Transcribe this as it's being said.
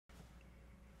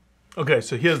Okay,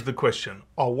 so here's the question.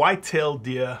 Are white-tailed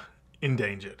deer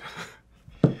endangered?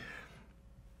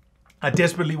 I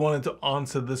desperately wanted to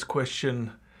answer this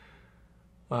question.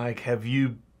 Like, have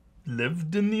you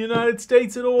lived in the United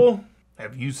States at all?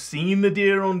 Have you seen the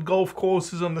deer on golf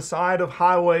courses, on the side of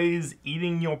highways,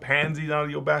 eating your pansies out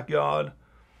of your backyard?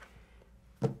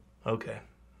 Okay,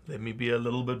 let me be a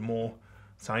little bit more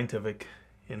scientific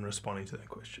in responding to that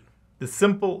question. The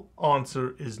simple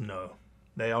answer is no.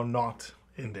 They are not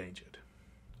endangered.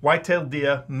 White-tailed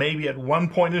deer, maybe at one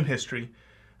point in history,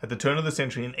 at the turn of the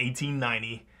century in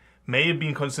 1890, may have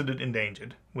been considered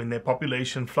endangered when their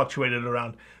population fluctuated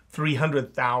around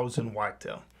 300,000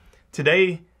 whitetail.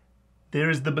 Today, there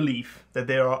is the belief that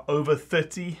there are over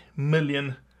 30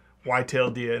 million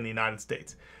white-tailed deer in the United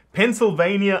States.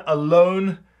 Pennsylvania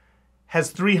alone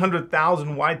has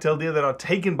 300,000 white-tailed deer that are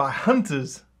taken by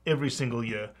hunters every single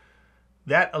year.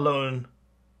 That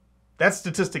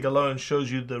statistic alone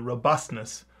shows you the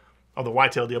robustness of the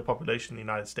white-tailed deer population in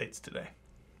the United States today.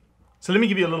 So let me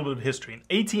give you a little bit of history. In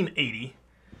 1880,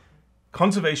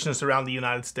 conservationists around the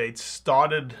United States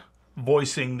started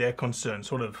voicing their concern,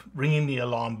 sort of ringing the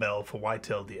alarm bell for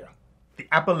white-tailed deer. The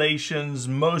Appalachians,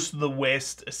 most of the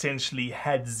West, essentially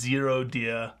had zero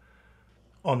deer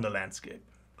on the landscape.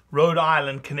 Rhode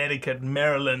Island, Connecticut,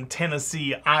 Maryland,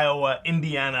 Tennessee, Iowa,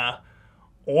 Indiana,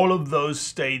 all of those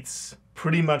states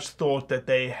pretty much thought that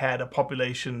they had a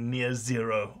population near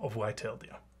zero of white-tailed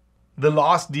deer. The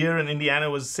last deer in Indiana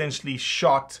was essentially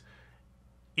shot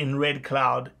in Red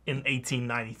Cloud in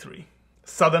 1893.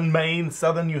 Southern Maine,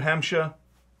 southern New Hampshire,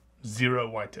 zero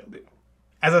white-tailed deer.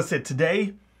 As I said,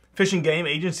 today, Fish and Game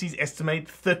agencies estimate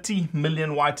 30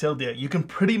 million white-tailed deer. You can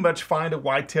pretty much find a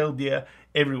white-tailed deer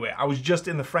everywhere. I was just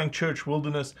in the Frank Church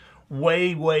Wilderness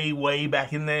way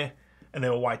back in there, and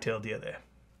there were white-tailed deer there.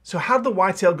 So how did the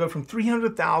whitetail go from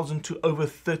 300,000 to over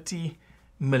 30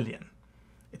 million?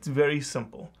 It's very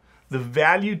simple. The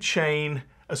value chain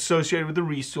associated with the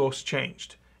resource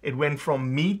changed. It went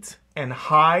from meat and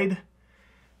hide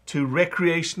to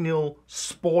recreational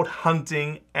sport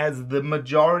hunting as the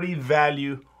majority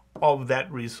value of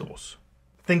that resource.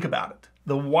 Think about it.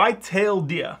 The white-tailed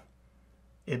deer,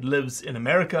 it lives in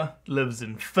America, lives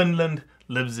in Finland,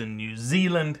 lives in New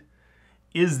Zealand,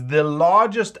 is the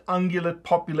largest ungulate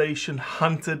population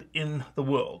hunted in the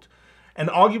world, and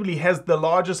arguably has the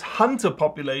largest hunter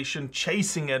population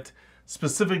chasing it,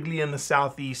 specifically in the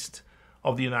southeast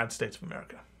of the United States of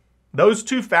America. Those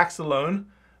two facts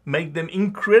alone make them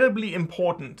incredibly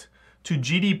important to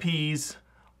GDPs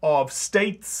of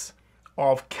states,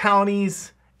 of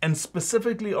counties, and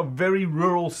specifically of very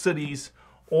rural cities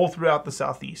all throughout the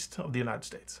southeast of the United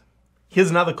States.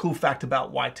 Here's another cool fact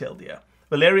about white-tailed deer.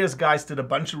 Valerius Geist did a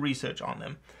bunch of research on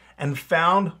them and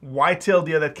found white-tailed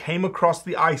deer that came across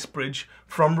the ice bridge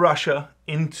from Russia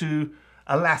into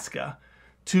Alaska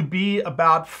to be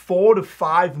about 4 to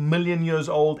 5 million years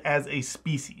old as a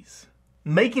species,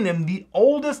 making them the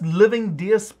oldest living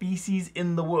deer species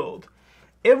in the world.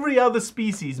 Every other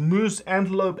species, moose,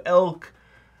 antelope, elk,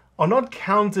 are not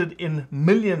counted in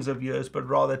millions of years, but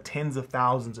rather tens of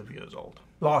thousands of years old.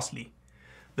 Lastly,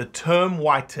 the term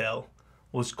whitetail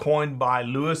was coined by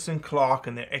Lewis and Clark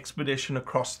in their expedition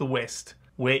across the West,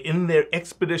 where in their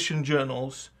expedition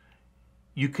journals,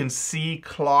 you can see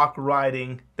Clark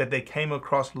writing that they came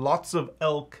across lots of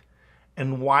elk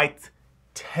and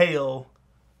white-tail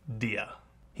deer.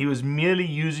 He was merely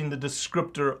using the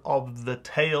descriptor of the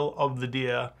tail of the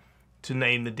deer to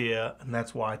name the deer, and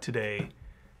that's why today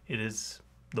it is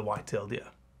the white-tailed deer.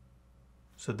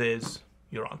 So there's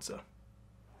your answer.